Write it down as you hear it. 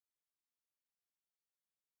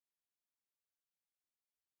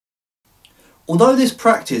Although this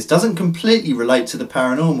practice doesn't completely relate to the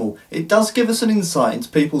paranormal, it does give us an insight into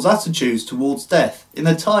people's attitudes towards death in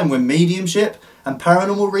a time when mediumship and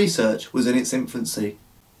paranormal research was in its infancy.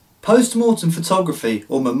 Post-mortem photography,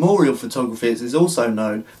 or memorial photography as it is also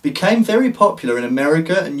known, became very popular in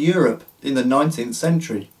America and Europe in the 19th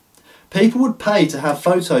century. People would pay to have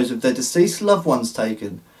photos of their deceased loved ones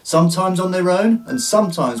taken, sometimes on their own and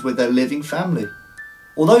sometimes with their living family.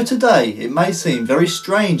 Although today it may seem very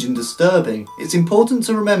strange and disturbing, it's important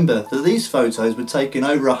to remember that these photos were taken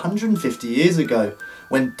over 150 years ago,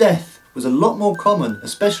 when death was a lot more common,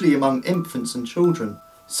 especially among infants and children.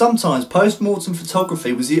 Sometimes post-mortem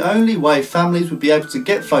photography was the only way families would be able to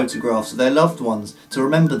get photographs of their loved ones to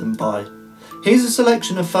remember them by. Here's a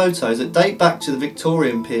selection of photos that date back to the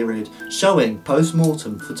Victorian period, showing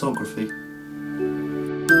post-mortem photography.